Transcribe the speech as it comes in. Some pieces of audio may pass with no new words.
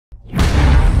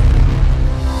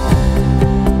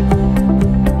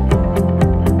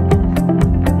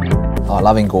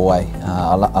Loving Galway.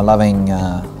 Loving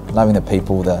the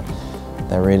people.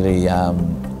 They're really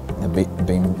have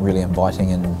been really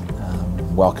inviting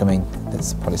and welcoming.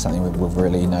 That's probably something we've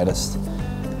really noticed.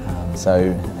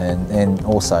 And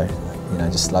also, you know,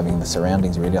 just loving the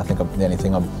surroundings. Really, I think the only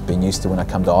thing I've been used to when I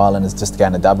come to Ireland is just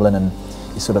going to Dublin and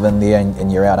you're sort of in there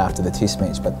and you're out after the Test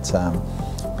match. But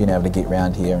being able to get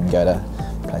around here and go to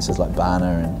places like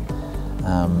Barna and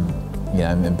you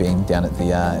know, and being down at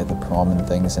the prom and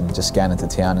things, and just going into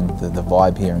town, and the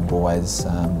vibe here in Galway is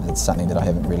it's something that I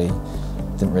didn't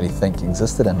really think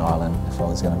existed in Ireland, if I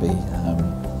was going to be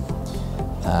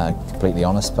completely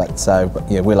honest. But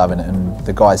yeah, we're loving it, and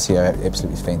the guys here are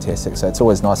absolutely fantastic. So it's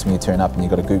always nice when you turn up and you've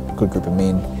got a good group of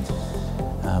men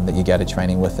that you go to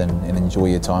training with and enjoy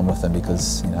your time with them,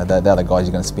 because you know they're the guys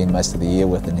you're going to spend most of the year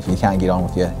with, and if you can't get on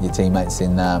with your teammates,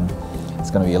 then it's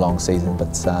going to be a long season.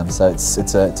 But so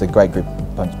it's a great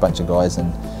bunch of guys,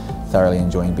 and thoroughly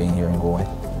enjoying being here in Galway.